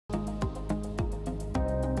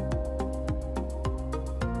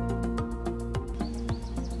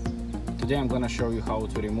Today I'm gonna show you how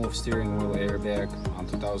to remove steering wheel airbag on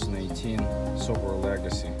 2018 Subaru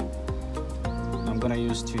Legacy. I'm gonna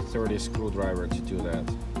use T30 Screwdriver to do that.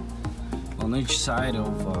 On each side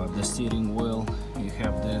of the steering wheel you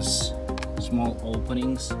have these small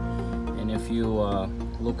openings, and if you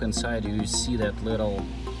look inside you see that little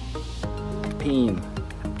pin.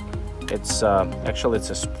 It's actually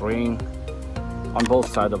it's a spring on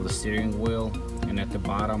both sides of the steering wheel and at the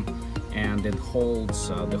bottom, and it holds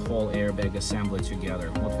the whole airbag assembly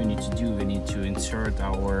together. What we need to do, we need to insert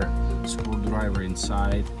our screwdriver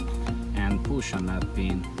inside and push on that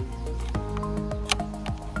pin.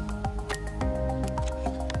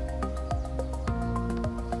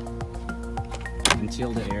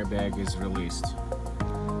 Until the airbag is released.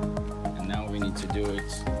 And now we need to do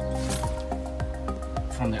it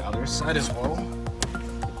from the other side as well.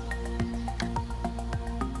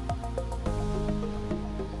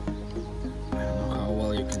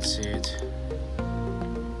 You can see it.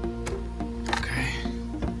 Okay,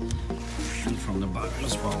 and from the bottom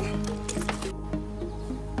as well.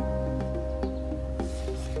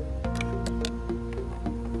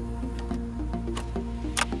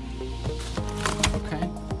 Okay,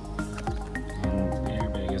 and the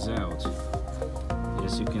airbag is out.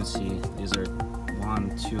 As you can see, these are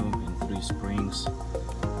 1, 2, and 3 springs.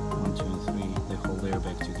 1, 2, and 3. They hold the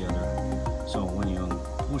airbag together. So when you're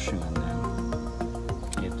pushing on them,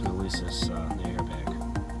 it releases the airbag.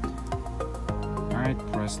 Alright,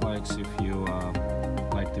 press likes if you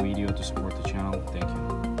like the video to support the channel. Thank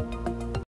you.